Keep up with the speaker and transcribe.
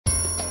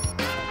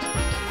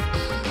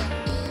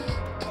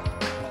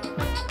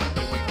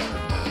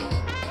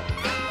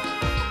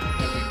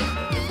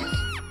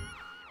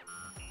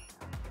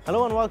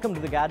Hello and welcome to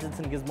the Gadgets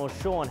and Gizmos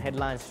show on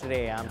Headlines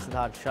Today. I'm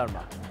Siddharth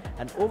Sharma.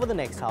 And over the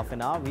next half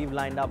an hour, we've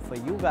lined up for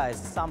you guys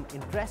some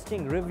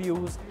interesting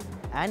reviews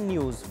and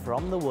news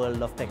from the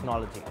world of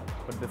technology.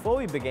 But before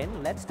we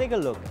begin, let's take a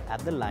look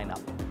at the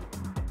lineup.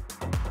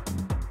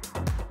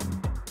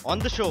 On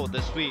the show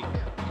this week,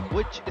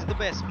 which is the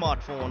best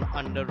smartphone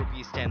under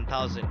Rs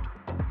 10,000?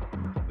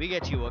 We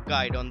get you a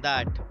guide on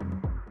that.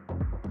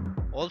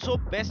 Also,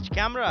 best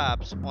camera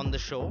apps on the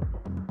show.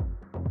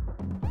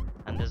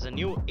 And there's a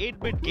new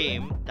 8-bit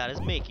game that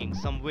is making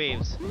some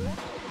waves.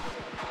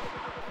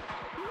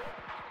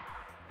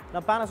 Now,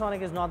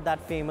 Panasonic is not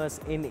that famous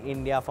in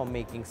India for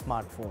making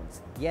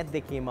smartphones. Yet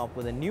they came up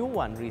with a new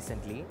one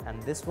recently,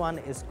 and this one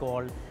is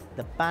called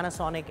the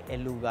Panasonic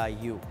Eluga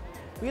U.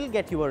 We'll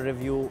get you a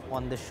review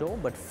on the show,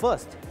 but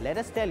first, let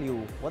us tell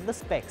you what the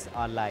specs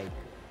are like.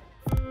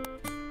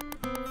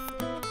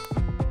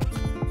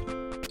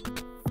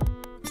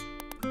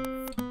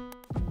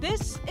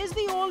 This is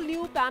the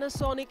all-new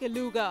Panasonic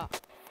Eluga.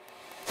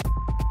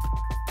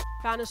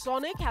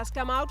 Panasonic has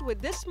come out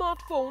with this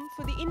smartphone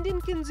for the Indian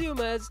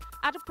consumers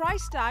at a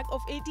price tag of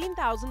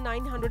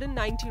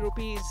 18,990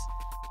 rupees.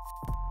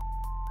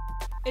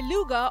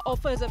 Eluga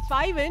offers a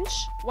 5-inch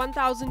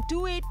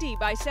 1280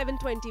 by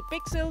 720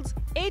 pixels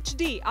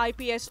HD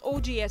IPS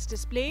OGS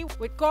display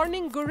with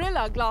Corning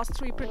Gorilla Glass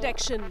 3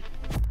 protection.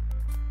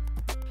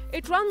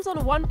 It runs on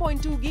a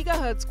 1.2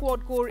 GHz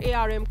quad-core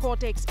ARM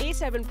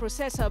Cortex-A7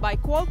 processor by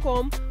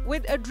Qualcomm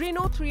with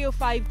Adreno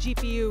 305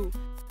 GPU.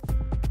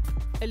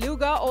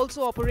 Eluga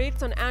also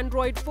operates on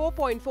Android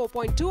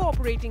 4.4.2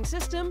 operating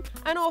system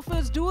and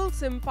offers dual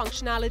SIM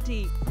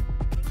functionality.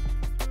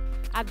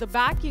 At the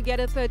back, you get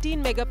a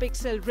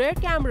 13-megapixel rear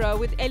camera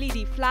with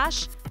LED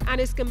flash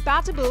and is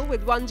compatible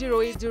with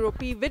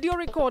 1080p video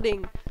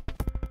recording.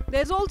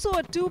 There's also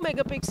a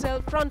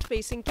 2-megapixel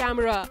front-facing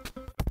camera.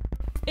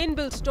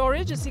 Inbuilt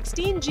storage is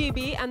 16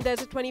 GB and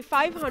there's a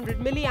 2500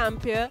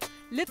 mAh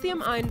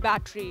lithium-ion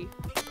battery.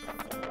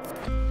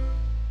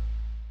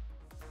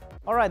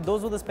 Alright,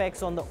 those were the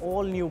specs on the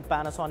all-new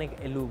Panasonic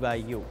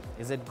Eluga U.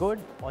 Is it good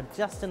or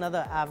just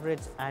another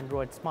average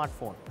Android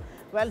smartphone?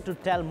 Well, to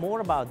tell more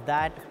about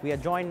that, we are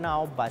joined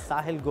now by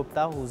Sahil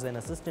Gupta, who's an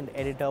assistant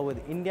editor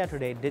with India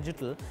Today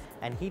Digital,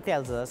 and he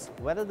tells us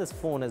whether this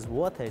phone is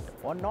worth it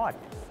or not.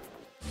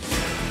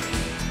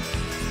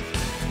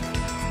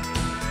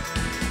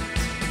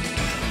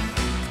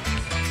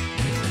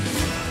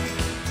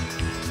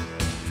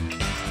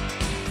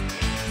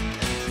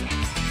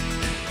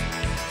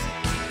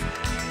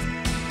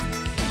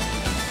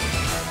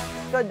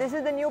 So this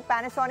is the new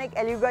Panasonic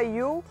Eluga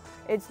U.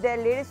 It's their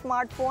latest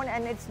smartphone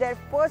and it's their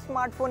first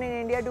smartphone in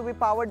India to be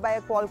powered by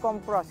a Qualcomm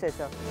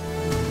processor.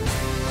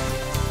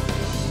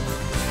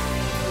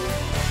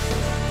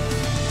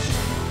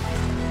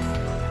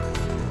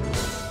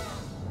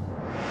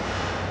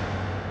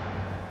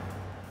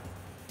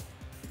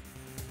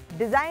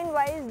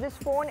 Design-wise, this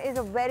phone is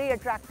a very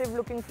attractive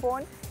looking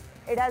phone.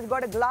 It has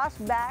got a glass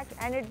back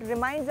and it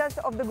reminds us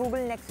of the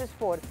Google Nexus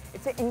 4.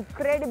 It's an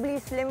incredibly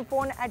slim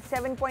phone at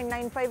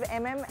 7.95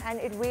 mm and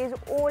it weighs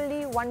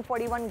only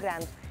 141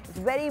 grams. It's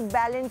very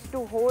balanced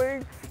to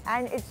hold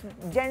and it's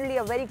generally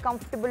a very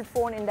comfortable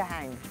phone in the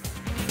hand.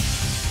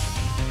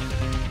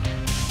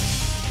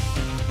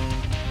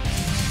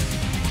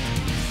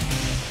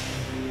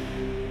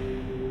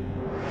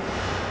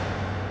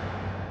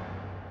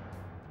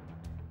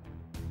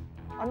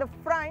 On the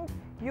front,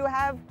 you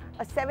have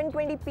a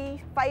 720p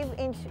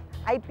 5-inch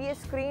IPS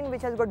screen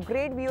which has got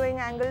great viewing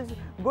angles,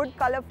 good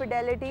color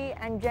fidelity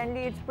and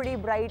generally it's pretty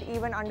bright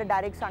even under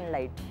direct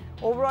sunlight.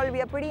 Overall,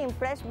 we are pretty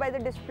impressed by the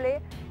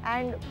display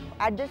and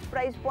at this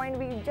price point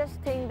we just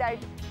think that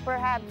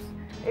perhaps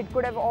it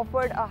could have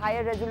offered a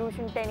higher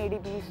resolution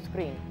 1080p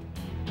screen.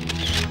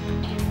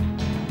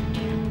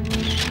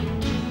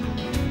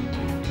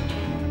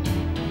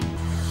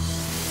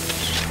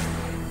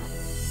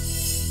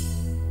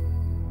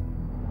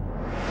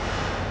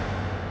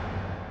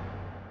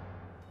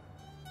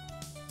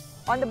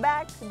 On the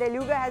back, the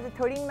Eluga has a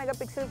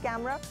 13-megapixel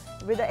camera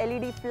with a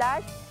LED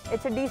flash.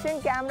 It's a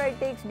decent camera, it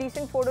takes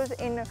decent photos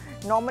in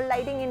normal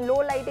lighting. In low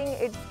lighting,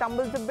 it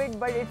stumbles a bit,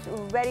 but it's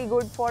very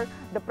good for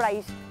the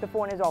price the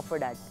phone is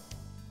offered at.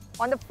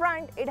 On the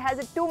front, it has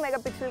a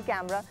 2-megapixel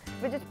camera,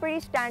 which is pretty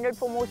standard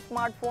for most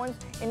smartphones.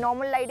 In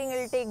normal lighting, it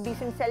will take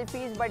decent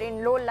selfies, but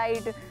in low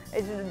light,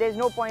 there's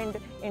no point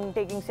in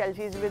taking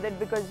selfies with it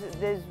because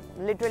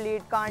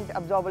it can't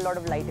absorb a lot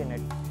of light in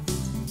it.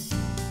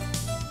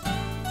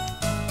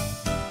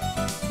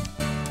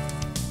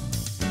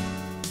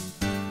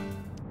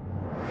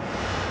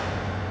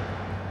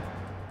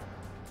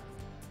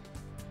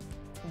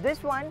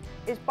 This one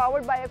is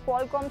powered by a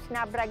Qualcomm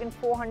Snapdragon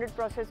 400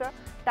 processor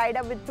tied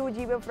up with 2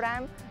 GB of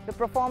RAM. The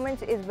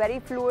performance is very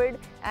fluid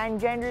and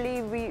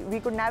generally we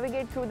could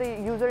navigate through the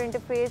user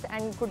interface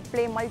and could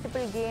play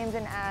multiple games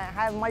and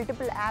have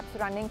multiple apps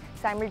running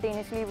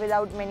simultaneously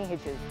without many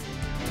hitches.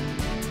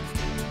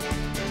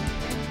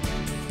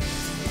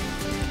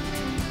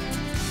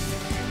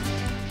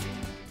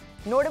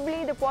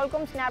 Notably, the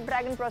Qualcomm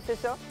Snapdragon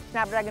processor,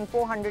 Snapdragon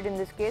 400 in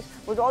this case,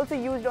 was also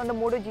used on the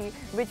Moto G,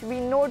 which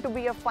we know to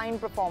be a fine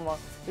performer.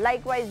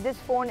 Likewise, this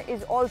phone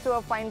is also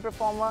a fine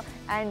performer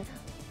and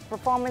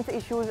performance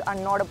issues are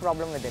not a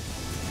problem with it.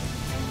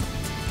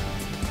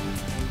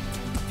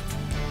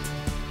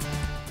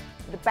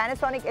 The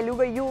Panasonic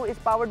Eluga U is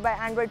powered by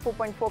Android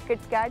 4.4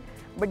 KitKat,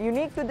 but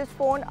unique to this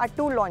phone are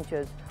two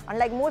launchers.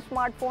 Unlike most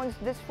smartphones,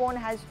 this phone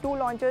has two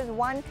launchers.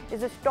 One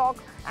is a stock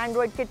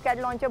Android KitKat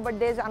launcher, but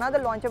there's another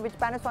launcher which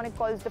Panasonic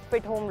calls the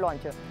Fit Home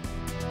launcher.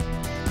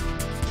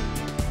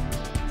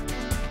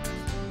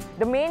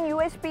 The main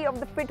USP of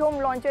the Fit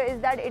Home launcher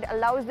is that it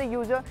allows the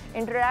user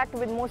interact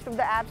with most of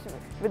the apps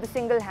with a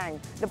single hand.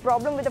 The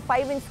problem with the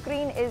 5-inch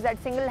screen is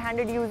that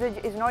single-handed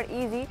usage is not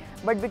easy,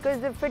 but because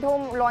the Fit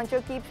Home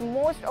launcher keeps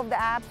most of the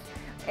apps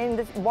in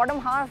the bottom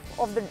half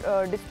of the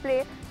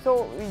display,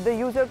 so the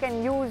user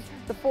can use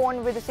the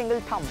phone with a single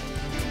thumb.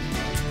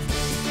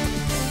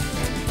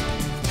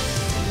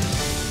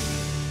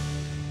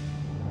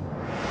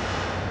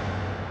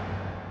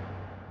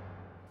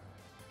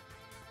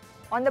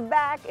 On the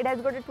back, it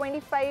has got a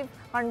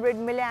 2500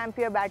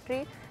 mAh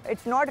battery.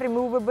 It's not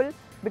removable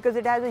because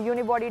it has a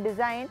unibody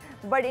design,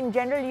 but in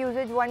general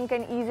usage, one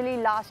can easily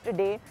last a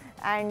day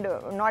and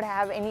not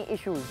have any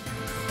issues.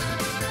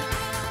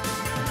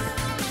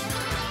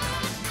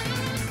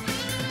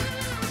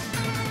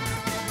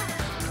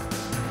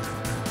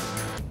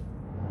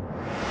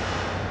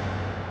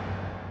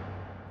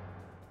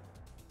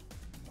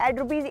 At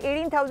Rs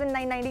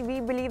 18,990, we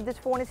believe this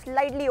phone is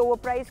slightly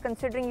overpriced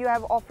considering you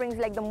have offerings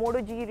like the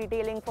Moto G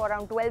retailing for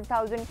around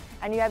 12,000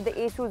 and you have the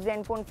Asus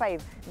Zenfone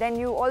 5. Then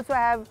you also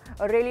have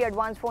a really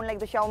advanced phone like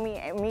the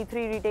Xiaomi Mi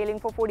 3 retailing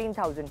for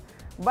 14,000.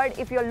 But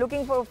if you're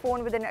looking for a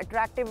phone with an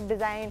attractive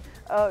design,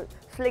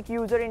 slick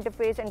user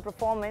interface and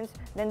performance,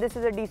 then this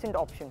is a decent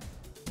option.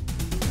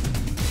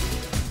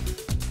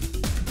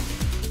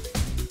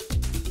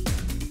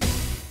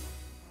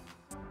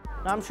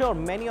 Now, I'm sure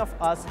many of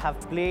us have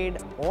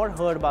played or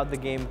heard about the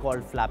game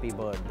called Flappy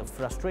Bird, the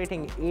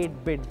frustrating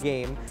 8-bit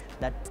game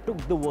that took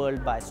the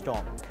world by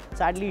storm.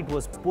 Sadly, it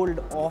was pulled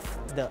off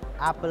the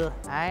Apple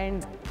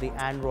and the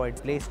Android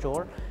Play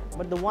Store,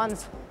 but the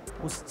ones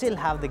who still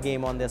have the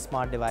game on their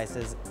smart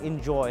devices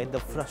enjoy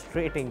the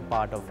frustrating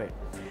part of it.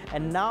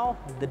 And now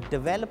the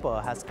developer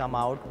has come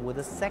out with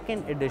a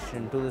second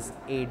edition to this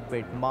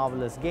 8-bit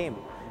marvelous game.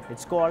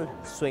 It's called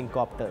Swing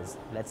Copters.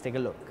 Let's take a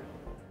look.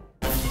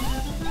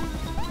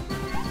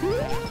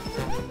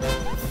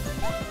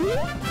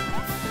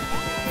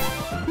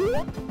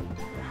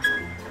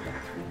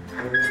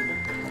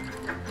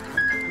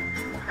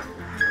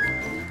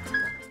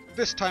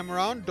 This time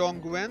around,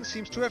 Dong Nguyen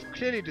seems to have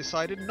clearly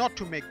decided not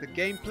to make the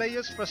gameplay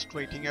as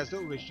frustrating as the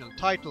original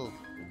title,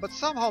 but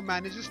somehow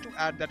manages to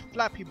add that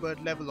Flappy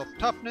Bird level of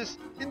toughness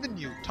in the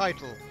new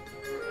title.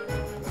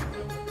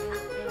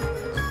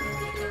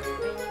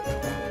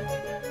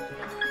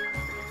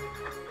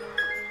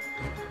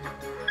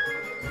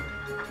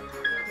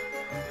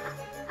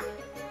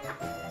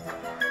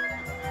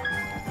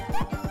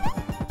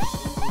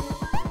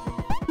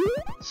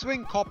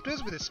 Swing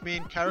Copters with its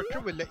main character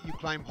will let you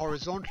climb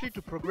horizontally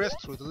to progress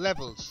through the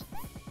levels.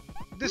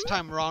 This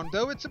time around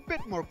though, it's a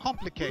bit more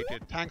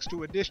complicated thanks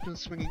to additional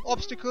swinging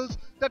obstacles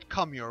that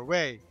come your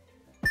way.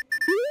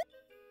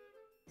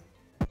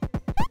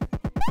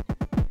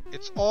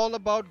 It's all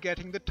about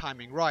getting the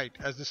timing right,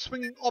 as the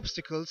swinging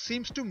obstacle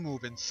seems to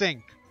move in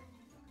sync.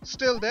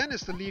 Still then,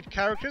 it's the lead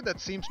character that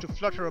seems to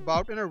flutter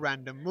about in a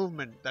random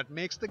movement that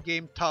makes the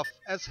game tough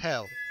as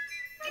hell.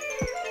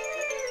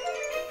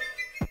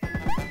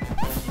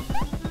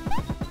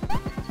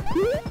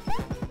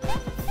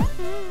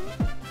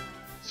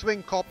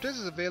 Swing Copters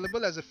is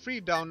available as a free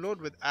download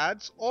with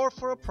ads or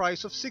for a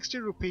price of 60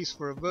 rupees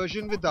for a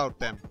version without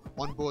them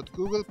on both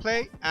Google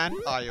Play and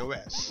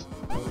iOS.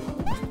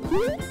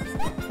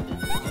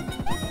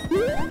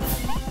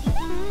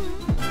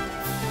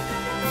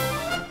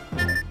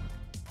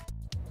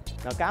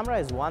 Now, camera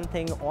is one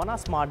thing on our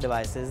smart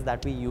devices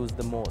that we use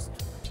the most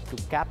to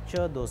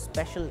capture those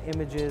special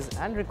images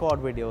and record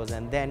videos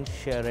and then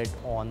share it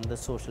on the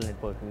social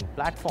networking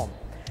platform.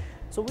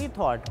 So we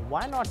thought,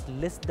 why not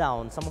list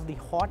down some of the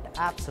hot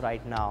apps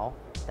right now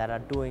that are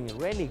doing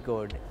really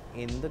good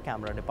in the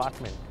camera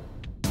department.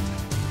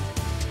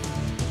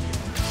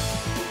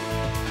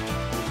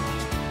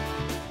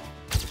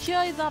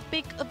 Here is our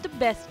pick of the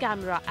best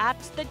camera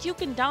apps that you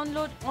can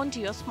download onto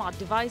your smart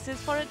devices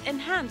for an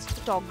enhanced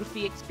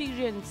photography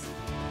experience.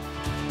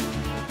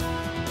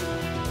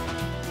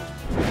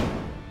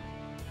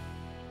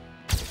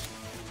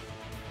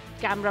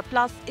 Camera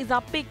Plus is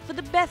our pick for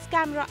the best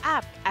camera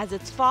app as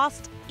it's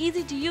fast,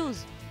 easy to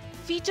use,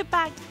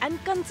 feature-packed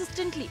and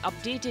consistently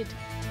updated.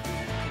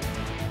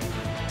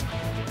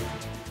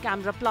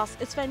 Camera Plus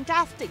is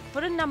fantastic for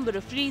a number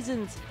of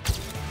reasons.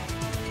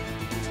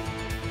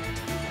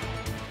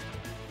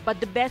 But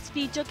the best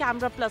feature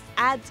Camera Plus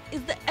adds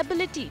is the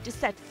ability to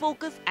set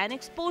focus and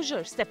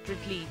exposure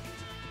separately.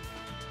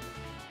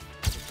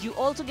 You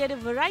also get a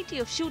variety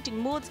of shooting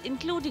modes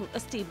including a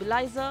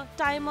stabilizer,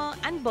 timer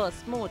and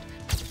burst mode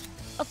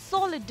a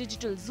solid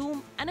digital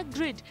zoom and a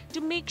grid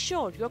to make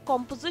sure your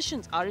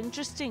compositions are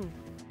interesting.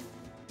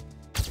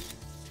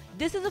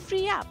 This is a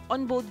free app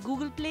on both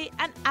Google Play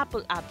and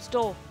Apple App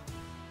Store.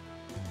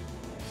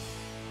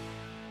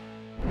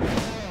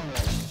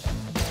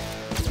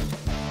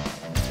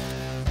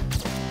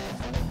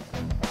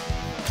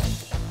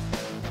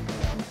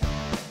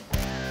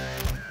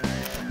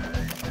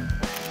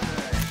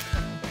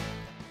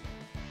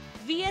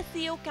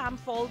 VSCO Cam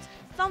falls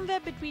somewhere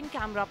between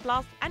Camera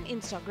Plus and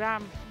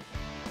Instagram.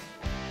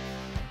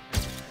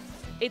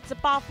 It's a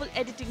powerful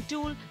editing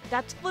tool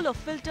that's full of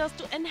filters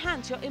to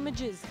enhance your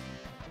images.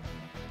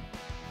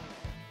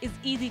 Is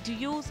easy to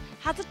use,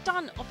 has a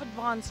ton of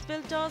advanced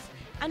filters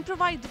and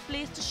provides a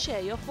place to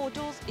share your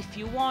photos if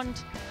you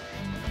want.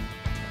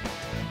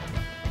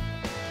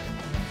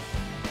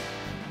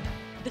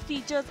 The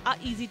features are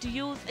easy to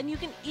use and you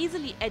can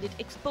easily edit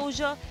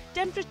exposure,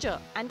 temperature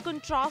and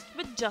contrast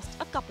with just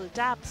a couple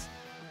taps.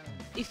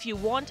 If you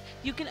want,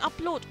 you can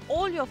upload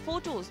all your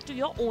photos to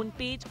your own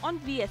page on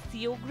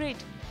VSCO Grid,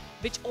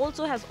 which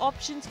also has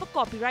options for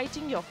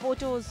copywriting your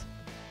photos.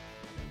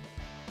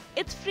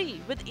 It's free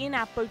with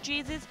in-app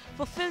purchases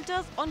for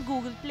filters on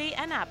Google Play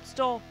and App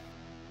Store.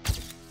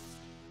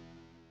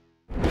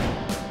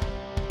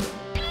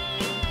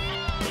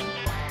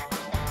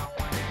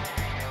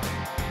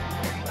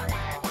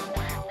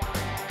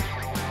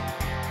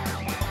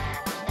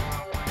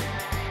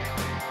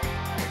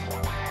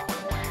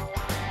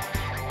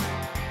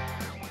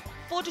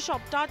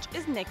 Photoshop Touch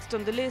is next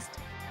on the list.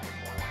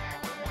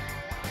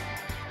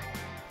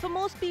 For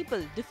most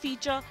people, the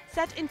feature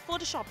set in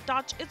Photoshop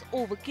Touch is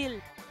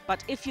overkill.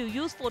 But if you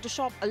use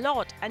Photoshop a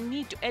lot and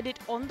need to edit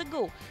on the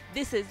go,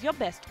 this is your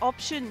best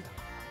option.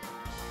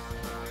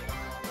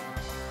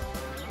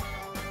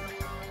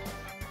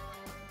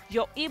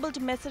 You're able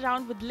to mess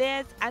around with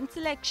layers and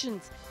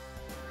selections.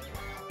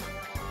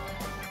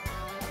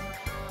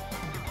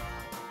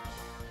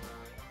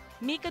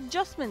 Make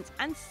adjustments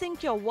and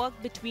sync your work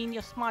between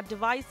your smart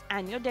device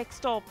and your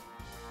desktop.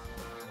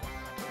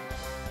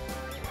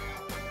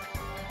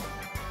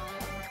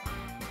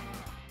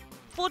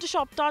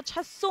 Photoshop Touch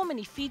has so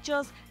many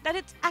features that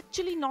it's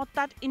actually not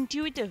that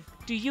intuitive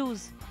to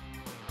use.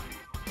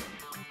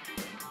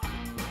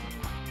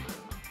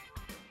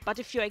 But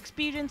if you're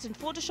experienced in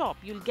Photoshop,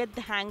 you'll get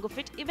the hang of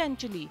it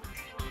eventually.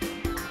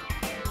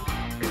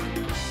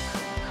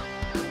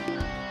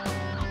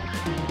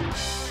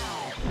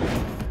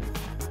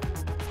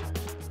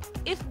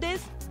 If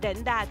this,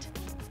 then that.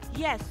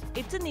 Yes,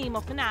 it's a name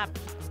of an app.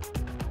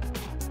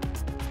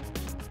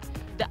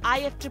 The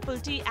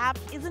IFTTT app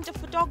isn't a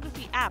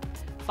photography app,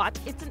 but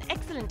it's an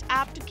excellent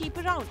app to keep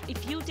around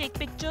if you take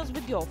pictures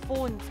with your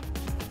phone.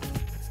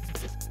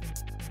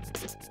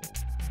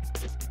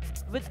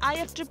 With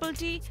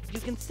IFTTT, you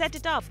can set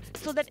it up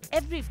so that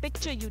every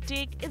picture you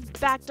take is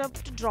backed up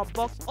to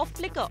Dropbox or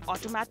Flickr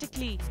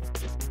automatically.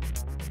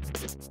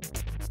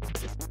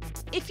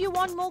 If you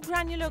want more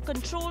granular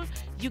control,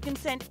 you can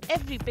send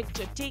every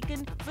picture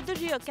taken with the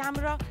rear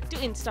camera to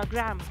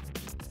Instagram.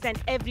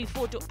 Send every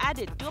photo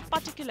added to a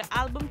particular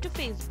album to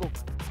Facebook.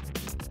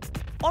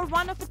 Or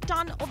one of a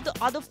ton of the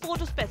other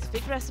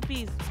photo-specific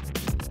recipes.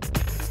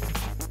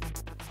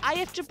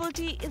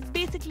 IFTTT is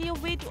basically a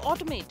way to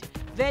automate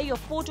where your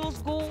photos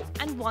go,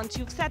 and once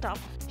you've set up,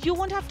 you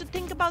won't have to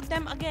think about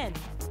them again.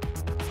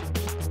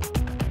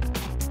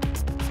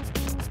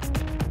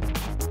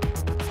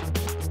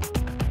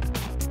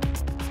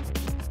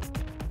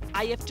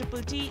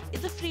 IFTTT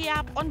is a free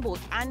app on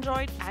both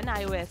Android and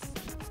iOS.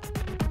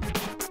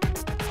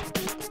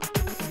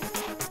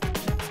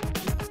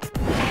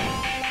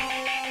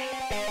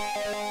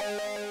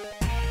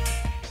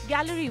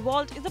 Gallery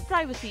Vault is a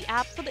privacy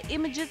app for the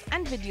images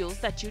and videos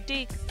that you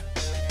take.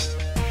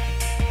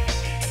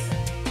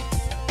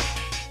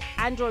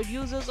 Android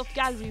users of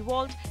Gallery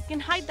Vault can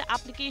hide the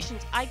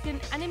application's icon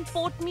and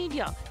import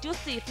media to a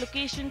safe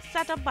location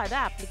set up by the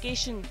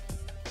application.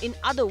 In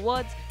other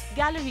words,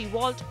 Gallery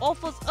Vault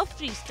offers a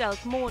free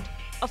stealth mode,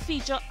 a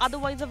feature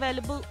otherwise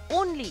available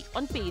only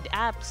on paid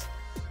apps.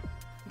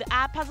 The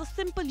app has a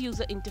simple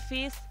user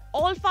interface.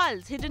 All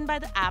files hidden by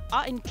the app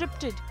are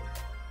encrypted.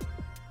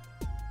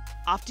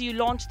 After you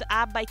launch the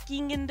app by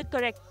keying in the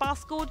correct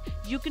passcode,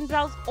 you can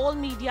browse all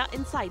media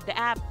inside the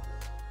app.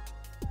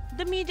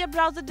 The media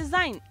browser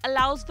design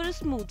allows for a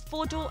smooth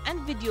photo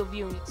and video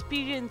viewing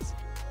experience.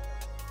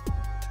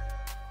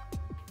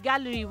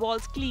 Gallery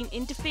Vault's clean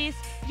interface,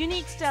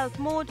 unique stealth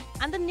mode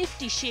and the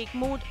nifty shake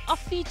mode are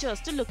features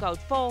to look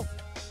out for.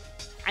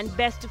 And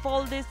best of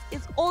all, this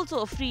is also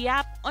a free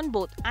app on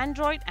both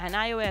Android and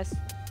iOS.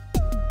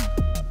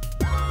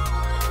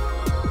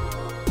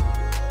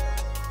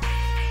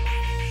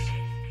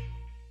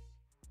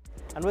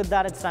 And with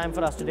that, it's time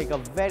for us to take a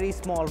very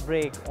small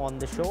break on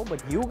the show.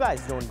 But you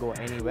guys don't go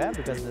anywhere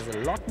because there's a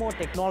lot more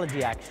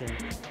technology action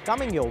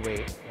coming your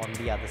way on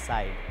the other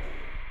side.